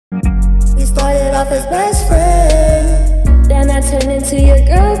off as best friend, then I turned into your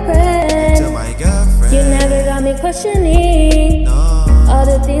girlfriend. To my girlfriend. You never got me questioning all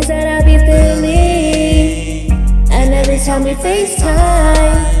the things that I be feeling. And every time we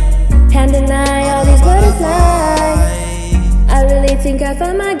FaceTime, can't deny all these butterflies. I really think I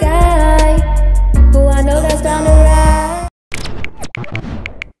found my guy, who I know that's down the ride.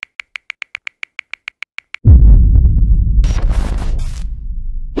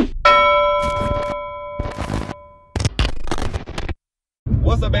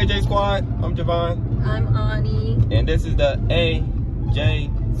 What's up, AJ Squad? I'm JaVone. I'm Anee. And this is the AJSQUAD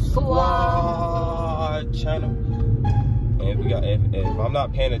channel. And if I'm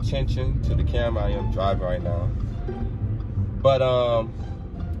not paying attention to the camera, I am driving right now. But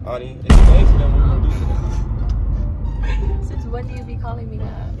Anee, explain to them what we're gonna do today. Since when do you be calling me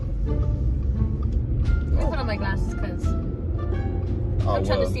that? Let me put on my glasses because I'm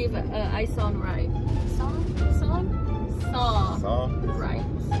trying to see if I sound right. Saw right.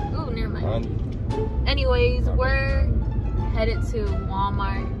 Oh, never mind. Anyways, we're headed to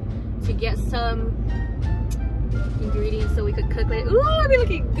Walmart to get some ingredients so we could cook it. Ooh, I'll be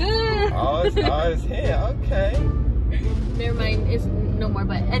looking good. Oh, it's here. Okay. Never mind, it's no more.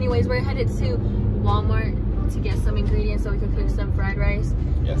 But anyways, we're headed to Walmart to get some ingredients so we could cook some fried rice.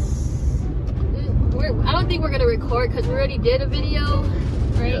 Yes. I don't think we're gonna record because we already did a video,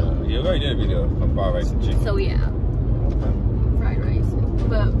 right? Yeah, we already did a video of fried rice and chicken. So yeah, fried rice.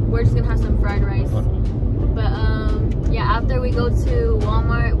 But we're just gonna have some fried rice. But yeah, after we go to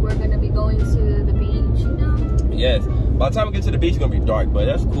Walmart, we're gonna be going to the beach, you know? Yes. By the time we get to the beach, it's gonna be dark, but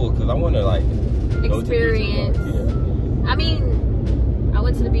that's cool because I want to like experience. Go to the beach. Yeah. I mean, I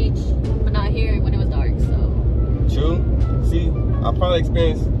went to the beach, but not here when it was dark. So true. See, I probably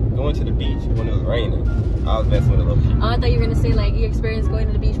experienced going to the beach when it was raining. I was messing with a little kid. Oh, I thought you were gonna say like you experienced going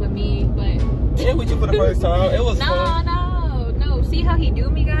to the beach with me, but yeah, with you for the first time. It was fun. No. See how he do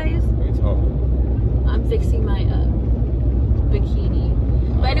me, guys? I'm fixing my bikini.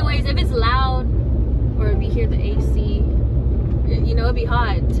 But anyways, if it's loud or if you hear the AC, you know, it'd be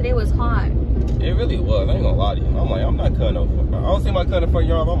hot. Today was hot. It really was. I ain't gonna lie to you. I'm like, I'm not cutting no. I don't see my cutting for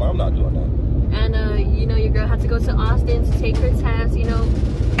your arm. I'm like, I'm not doing that. And you know, your girl had to go to Austin to take her test, you know.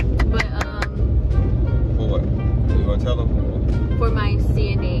 But for what? You gonna tell them? For my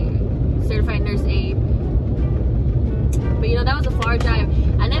CNA, certified nurse aide. But you know, that was a far drive,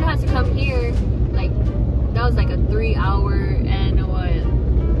 and then had to come here. Like that was like a 3 hour and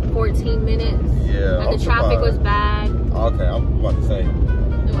 14 minutes. Yeah. And the traffic was bad. Okay, I'm about to say.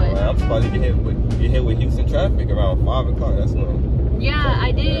 What? I'm surprised you get hit with Houston traffic around 5 o'clock. That's when. Yeah,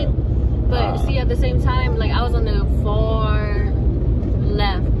 I did. Yeah. But see, at the same time, like I was on the far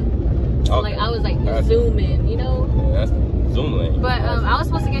left, so like I was like zooming, you know. Yeah, that's zoom lane. But I was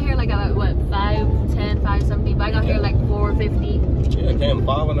supposed to get here like at what 5:10, 5:something. But I got here like 4:50. Yeah, it came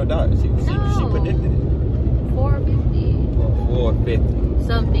 5 on the dot. She predicted it. 4:50. 4:50.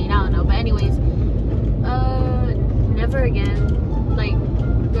 Something, I don't know. But anyways, never again. Like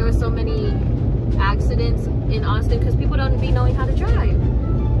there were so many accidents in Austin because people don't be knowing how to drive.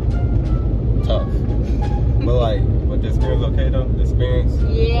 Tough. But the experience okay though? The experience?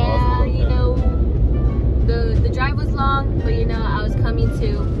 Yeah, okay? you know, the drive was long, but you know, I was coming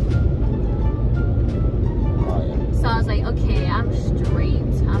to. Oh, yeah. So I was like, okay, I'm straight.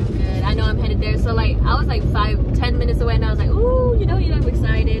 I'm good. I know I'm headed there. So like, I was like 5-10 minutes away, and I was like, ooh, you know, I'm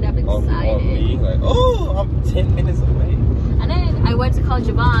excited. I'm excited. On me, like, oh, I'm 10 minutes away. And then I went to call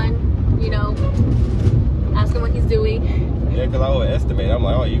JaVone, you know, ask him what he's doing. Yeah, because I would estimate. I'm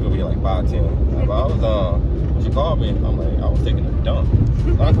like, oh, you gonna be like 5'10". But I was when she called me, I'm like, I was taking a dump.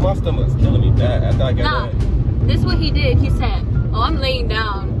 Like my stomach's killing me bad after I got that. This is what he did. He said, oh, I'm laying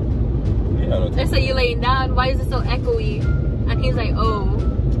down. Yeah, I said, you laying down? Why is it so echoey? And he's like, oh.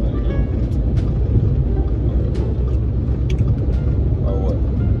 Oh, what?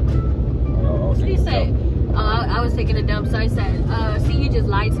 What did he say? Oh, I was taking a dump. So I said, see, you just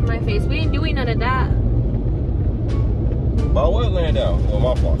lied to my face. We ain't doing none of that. But I was laying down. Well,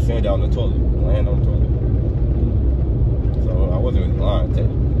 my fault. Sitting down on the toilet. Laying on the toilet. So I wasn't really lying,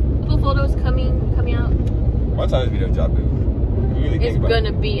 technically. Couple photos coming out. By the time this video dropped, it's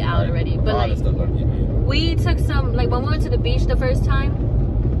gonna be out already. But like, we took some, like when we went to the beach the first time,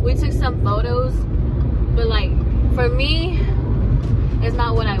 we took some photos. But like, for me, it's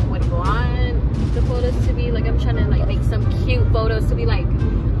not what I would want the photos to be. Like I'm trying to like make some cute photos to be like,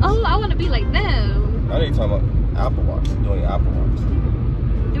 oh, I want to be like them. I know you're talking about Apple Watch, doing your Apple Watch.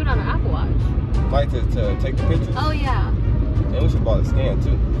 Do it on an Apple Watch. Like to take the pictures? Oh yeah. And we should buy the scan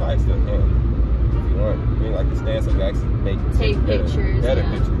too. I still can. we want. We like to stand so we actually take pictures. Better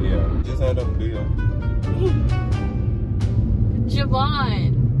pictures, yeah. Just hand up the video.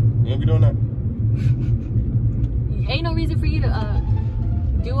 JaVone. You gonna be doing that? Ain't no reason for you to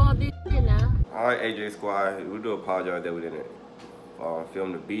do all this shit now. Alright, AJ Squad, we do apologize that we didn't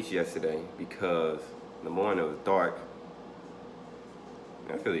film the beach yesterday because in the morning it was dark.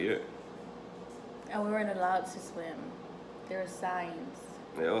 That's really it. And we weren't allowed to swim. There were signs.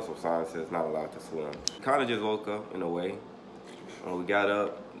 Yeah, there was some signs that says not allowed to swim. Kind of just woke up in a way. When we got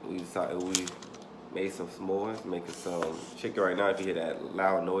up, we decided we made some s'mores, making some chicken right now. If you hear that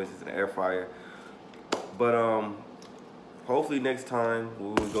loud noise, it's an air fryer. But hopefully next time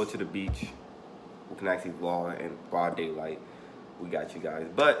when we go to the beach, we can actually vlog in broad daylight. We got you guys.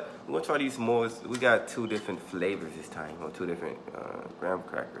 But we're gonna try these s'mores. We got 2 different flavors this time, or 2 different graham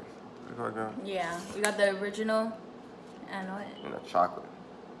crackers. Yeah, we got the original and what? And a chocolate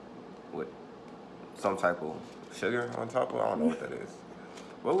with some type of sugar on top of it. I don't know what that is.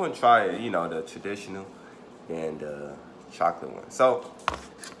 But we're gonna try it, you know, the traditional and chocolate one. So,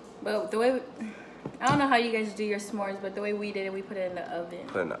 but the way I don't know how you guys do your s'mores, but the way we did it, we put it in the oven.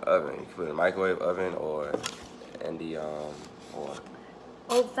 Put it in the oven. You can put it in the microwave oven or in the or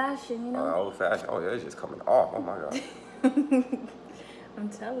old fashioned, you know. Old fashioned. Oh yeah, it's just coming off. Oh my god. I'm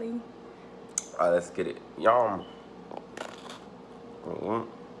telling. All right, let's get it. Yum.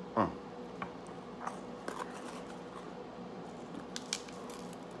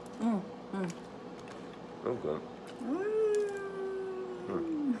 Okay.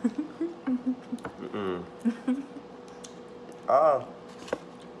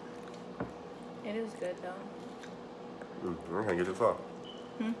 It is good though. We're gonna get this off.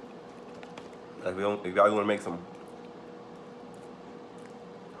 If y'all want to make some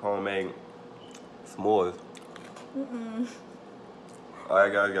homemade s'mores, all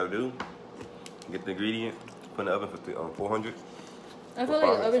you guys gotta do, get the ingredients, put in the oven for 400. I feel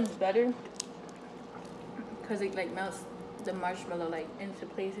like the oven's better because it like melts the marshmallow like into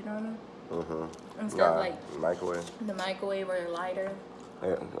place, you know what I mean? Instead of like microwave. The microwave or the lighter.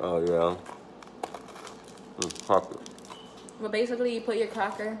 Yeah. Oh yeah. Chocolate. But basically, you put your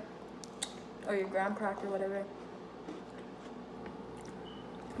cracker or your graham cracker, whatever,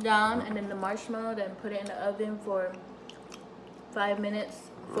 down, and then the marshmallow. Then put it in the oven for 5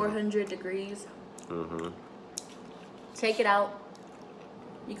 minutes, 400 degrees. Take it out.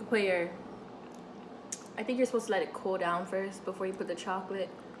 You can put your. I think you're supposed to let it cool down first before you put the chocolate.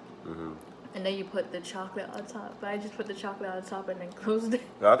 And then you put the chocolate on top. But I just put the chocolate on top and then closed it.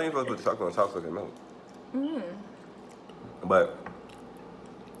 No, I think you're supposed to put the chocolate on top so it can melt. But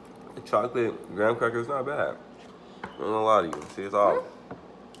the chocolate graham cracker is not bad. I'm not gonna lie to you. See, it's all.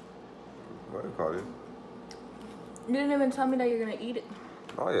 What do you call it? You didn't even tell me that you're gonna eat it.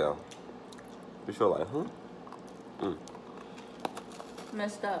 Oh yeah. You sure like,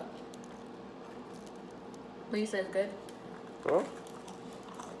 Messed up. But you said it's good. Huh?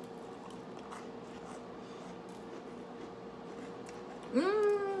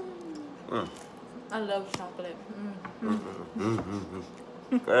 I love chocolate.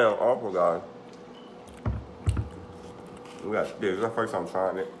 Damn, awful guys. We got this. This is our first time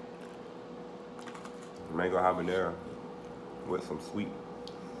trying it. Mango habanero with some sweet.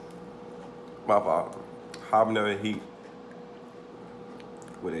 Habanero heat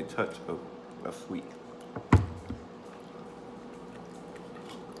with a touch of sweet.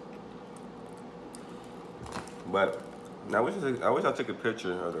 But now I wish I took a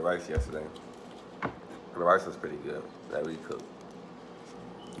picture of the rice yesterday. The rice was pretty good that we cooked.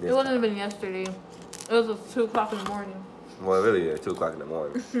 It wouldn't have been yesterday. It was 2 o'clock in the morning. Well, really, yeah, 2 o'clock in the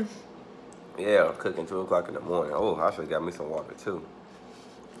morning. Yeah, cooking 2 o'clock in the morning. Oh, I should have got me some water too.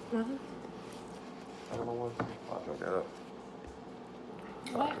 I don't know what. I'll drink that up.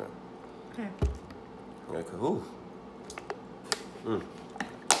 What? Okay. Yeah, cool.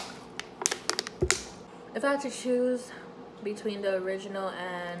 If I had to choose between the original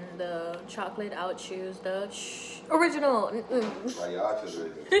and the chocolate, I would choose the original. Yeah, I choose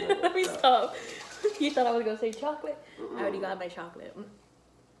original. Let me stop. You thought I was gonna say chocolate? I already got my chocolate.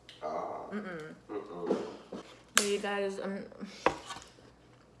 But you guys,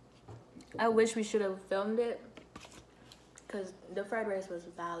 I wish we should have filmed it because the fried rice was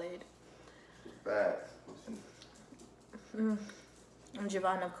valid. Facts. And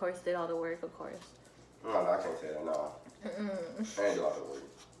JaVone, of course, did all the work, of course. No, I can't say that, no. I ain't do all the work.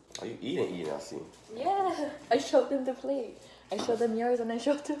 Are you eating, I see. Yeah, I showed them the plate. I showed them yours and I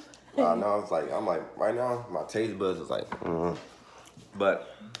showed them. No, it's like, I'm like, right now, my taste buds is like,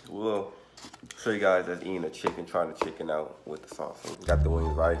 But we'll show you guys that's eating the chicken, trying to chicken out with the sauce. So got the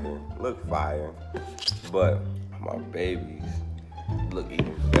wings right here. Look fire. But my babies look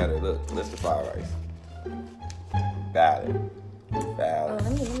even better. Look the fried rice. Bad. Oh,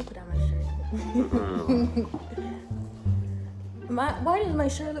 let me put on my shirt. Why does my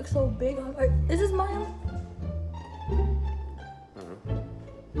shirt look so big? Is this mine?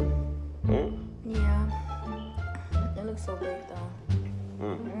 Yeah. It looks so big though.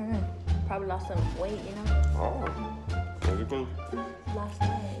 Probably lost some weight, you know? Oh. Everything? Last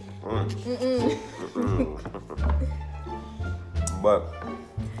night.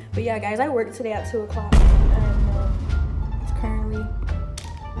 But yeah, guys, I worked today at 2 o'clock. And it's currently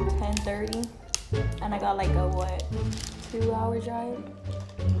 10:30. And I got like a, 2-hour drive?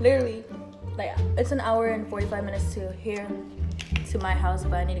 Literally, like, it's an hour and 45 minutes to here, to my house.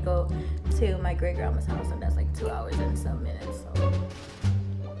 But I need to go to my great grandma's house. And that's like 2 hours and some minutes, so.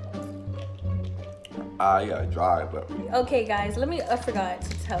 you gotta drive, but. Okay, guys, I forgot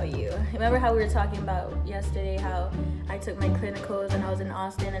to tell you. Remember how we were talking about yesterday, how I took my clinicals and I was in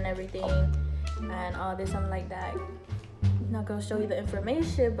Austin and everything and all this, something like that. I'm not gonna show you the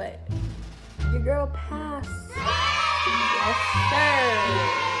information, but your girl passed. Yes, sir.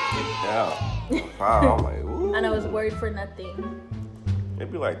 Yeah. Wow, I'm like, ooh. And I was worried for nothing.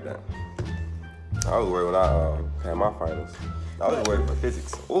 It'd be like that. I was worried when I had my finals. I was worried for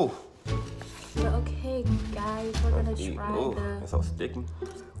physics. Ooh. But okay, guys, we're gonna try the. It's so sticky.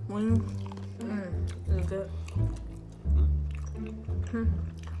 Wing. It's good.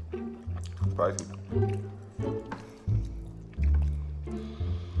 Spicy.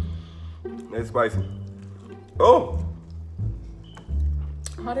 It's spicy. Oh!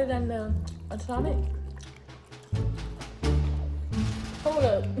 Hotter than the Atomic? Hold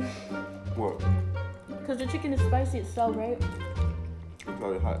up. What? Because the chicken is spicy itself, right? It's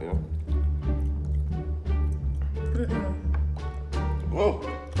really hot, yeah. Oh!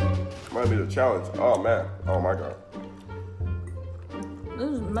 Might be the challenge. Oh, man. Oh, my God.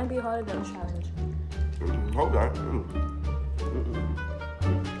 This might be harder than the challenge. Hold on.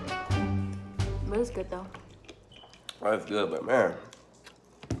 But it's good, though. That's good, but man.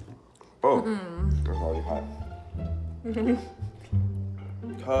 Oh, that's already hot.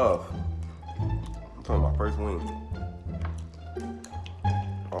 Tough. I'm talking about my first wing.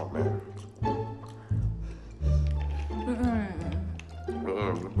 Oh, man.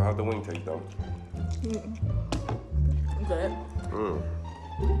 How's the wing taste, though? Good.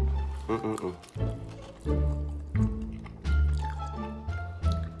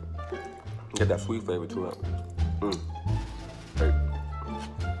 Get that sweet flavor to it. Hey.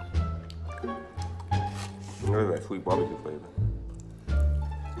 Look at that sweet barbecue flavor.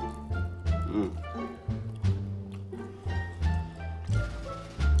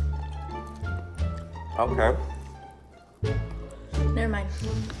 Okay. Never mind.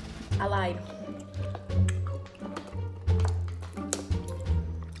 I lied.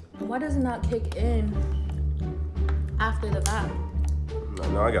 Why does it not kick in after the bath?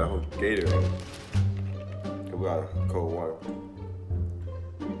 No, I got a whole Gatorade. We got cold water.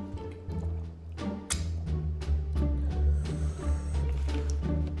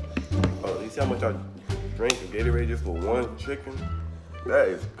 Oh, you see how much I drink of Gatorade just for one chicken? That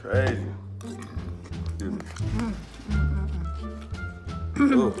is crazy.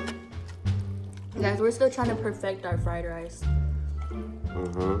 Guys, we're still trying to perfect our fried rice.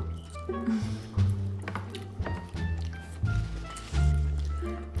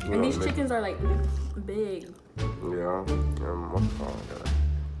 And these chickens are like big. Yeah, I gotta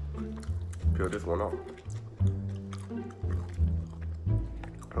peel this one off.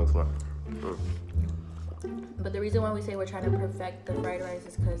 That's fine. But the reason why we say we're trying to perfect the fried rice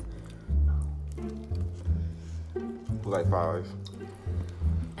is because we like fried rice.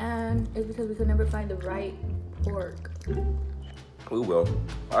 And it's because we could never find the right pork. We will.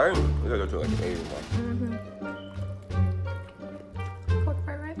 Alright, we gotta go to like an Asian one. Pork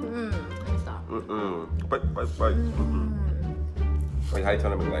fried rice? Let me stop. Like how you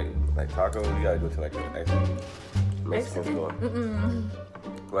trying to make like tacos? You gotta go to like an Mexican store.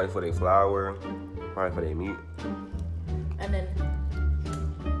 Like for their flour, probably for their meat. And then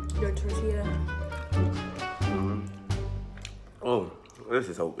your tortilla. Oh, this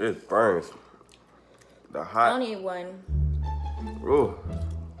is so, it burns. The hot. I only ate one. Oh.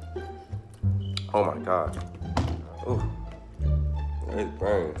 Oh my God. Oh. It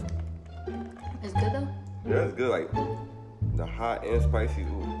burns. It's good though? Yeah, it's good. Like the hot and spicy.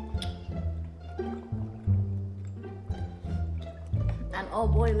 Ooh. And oh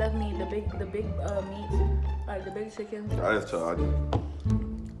boy left me the big meat, like the big chicken. I just tried.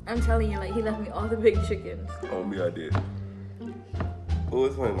 I'm telling you, like, he left me all the big chickens. Oh, me, I did. Oh,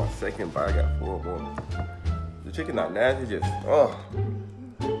 it's only my second bite. I got 4 more. The chicken not nasty, just, oh.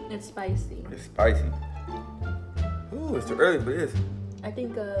 It's spicy. It's spicy. Ooh, it's too early for this. I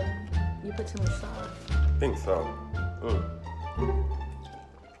think you put too much sauce. I think so.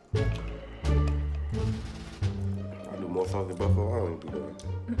 I do more sauce than buffalo. I don't even do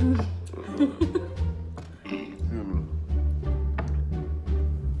that.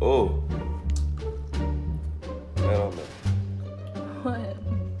 Oh. Hell no. What?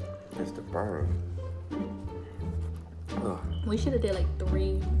 It's the burn. Ugh. We should have did like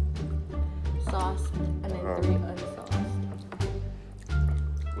 3 sauce and then 3 unsauced.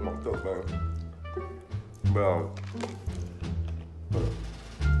 I'm still man. But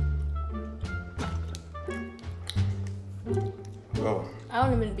oh. I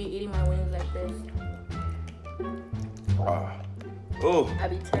don't even be eating my wings like this. Oh. I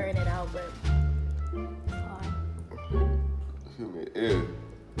be tearing it out, but it's hot. Excuse me, ew.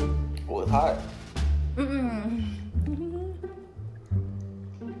 Oh, it's hot.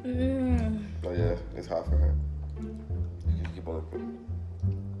 Oh yeah, it's hot for her. Keep on looking.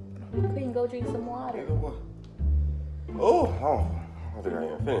 Queen, go drink some water. Oh, I don't think I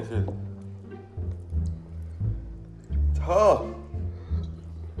even finished it. It's hot.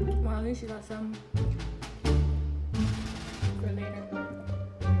 Well, at least you got some for later.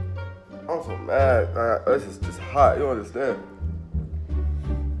 I'm so mad. This is just hot. You don't understand.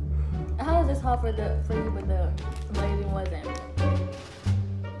 How is this hot for you, but the blazing wasn't?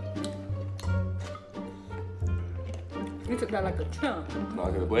 You took that like a chunk. No,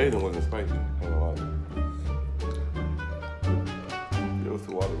 because the blazing wasn't spicy. I don't know why. It was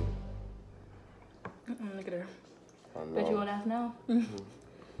too watery. Look at her. I know. Bet you won't ask now.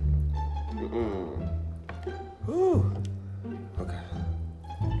 Whew. Okay.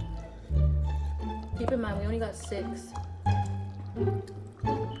 Keep in mind, we only got 6.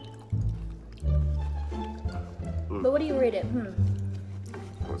 But what do you rate it?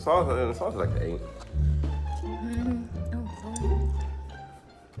 The sauce is like an 8.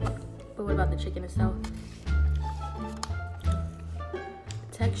 But what about the chicken itself?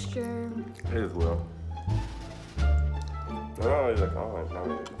 Texture? It is well. No, not really like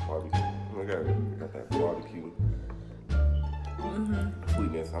barbecue. I got that barbecue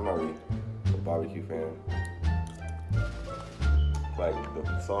sweetness. I'm not really a barbecue fan. Like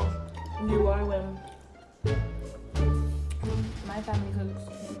the sauce. You are when my family cooks.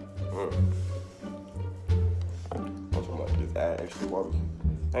 I'm talking about just add extra barbecue.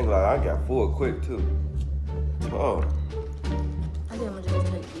 I ain't gonna lie, I got full quick too. Oh. I think I'm gonna just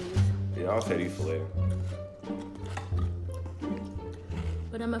take these. Yeah, I'll say these for later.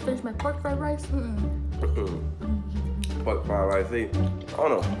 But I'm gonna finish my pork fried rice. Pork fried rice, see? I don't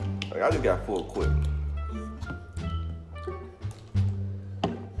know. Like, I just got full quick.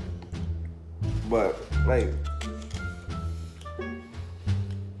 But, like,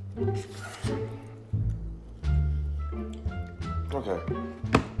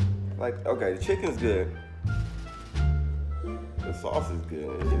 okay, the chicken's good. The sauce is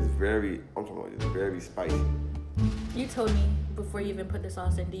good. It's just very, I'm talking about, it's very spicy. You told me before you even put the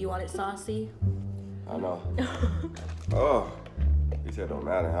sauce in, do you want it saucy? I know. Oh, you said it don't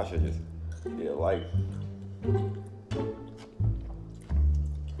matter. I should just get it light.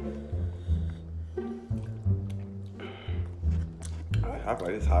 I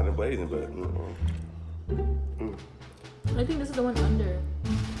probably it's hot and blazing, but I think this is the one under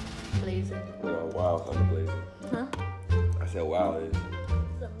blazing. well, wow, it's under blazing. Huh? I said wow it is.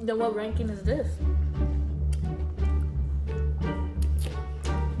 Then what ranking is this?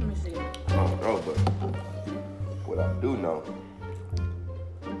 Let me see. I don't know, but what I do know.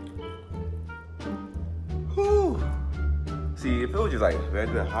 Whew. See, if it was just like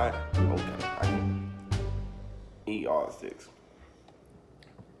regular hot, okay, I can eat all 6.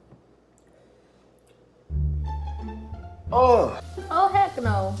 Oh! Oh, heck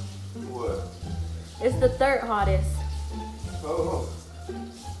no. What? It's the 3rd hottest. Oh.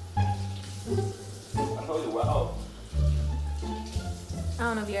 I told you, wow. I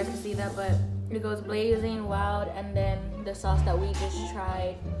don't know if you guys can see that, but it goes blazing, wild, and then the sauce that we just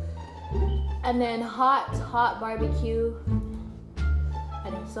tried. And then hot barbecue.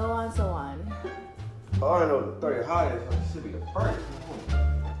 And then so on, so on. Oh, I know the 3rd hottest should be the 1st.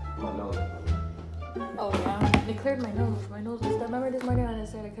 My nose. Oh yeah, it cleared my nose. My nose was stuck. Remember this morning when I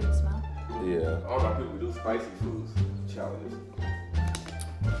said I couldn't smell? Yeah. All my people do spicy foods challenges.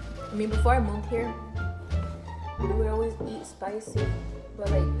 I mean, before I moved here, we would always eat spicy. But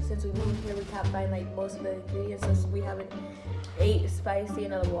like, since we moved here, we can't find like most of the ingredients, so we haven't ate spicy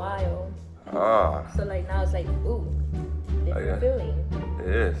in a while. So like now it's like, ooh, different feeling. It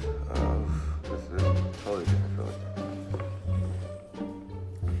is. This is a totally different feeling.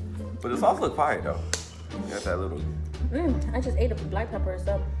 But the sauce look fire though. You got that little. I just ate a black pepper or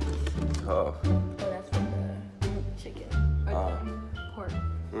something. Oh, that's from the chicken. Or the pork.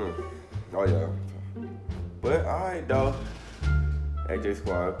 Oh yeah. But alright though.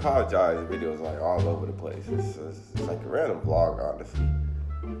 AJSQUAD, apologize. The video's like all over the place. It's like a random vlog, honestly.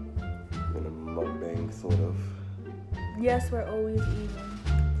 In a mukbang sort of. Yes, we're always eating.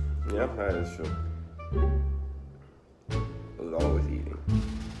 Yep, that is true. It was always eating.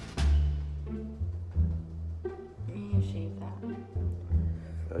 You shave that.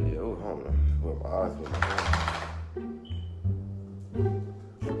 Oh yeah, oh, hold on. With my eyes with my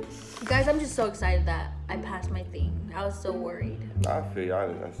hands. Guys, I'm just so excited that I passed my thing. I was so worried. I feel you. I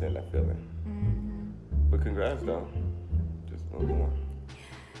understand that feeling. But congrats though. Just no more.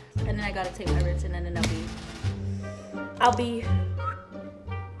 And then I gotta take my rinse, and then I'll be.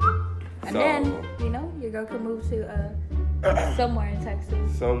 And then, you know, your girl can move to somewhere in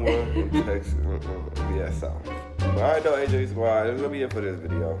Texas. Somewhere in Texas. Yeah, so. But alright though, AJSQUAD, that's gonna be it for this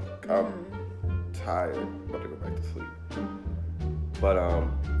video. I'm tired. I'm about to go back to sleep. But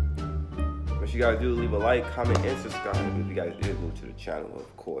what you guys do, leave a like, comment, and subscribe if you guys is new to the channel,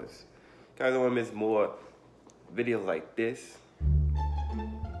 of course. You guys don't want to miss more videos like this.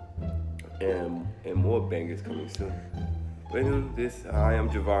 And more bangers coming soon. But anyway, I am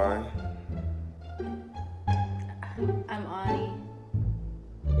JaVone. I'm Anee.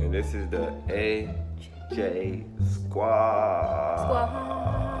 And this is the AJSQUAD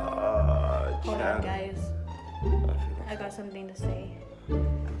Hold channel. on, guys. I got something to say.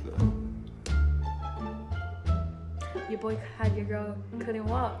 Your boy had your girl couldn't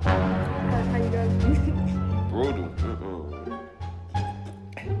walk. How your girl Brutal.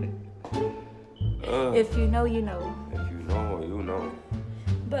 If you know, you know. If you know, you know.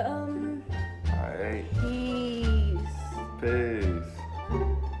 But alright. Peace.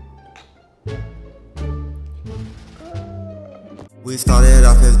 We started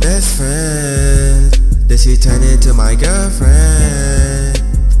off as best friends, then she turned into my girlfriend.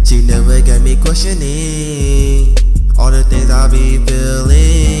 She never got me questioning all the things I be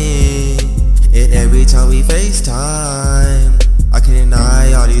feeling, and every time we FaceTime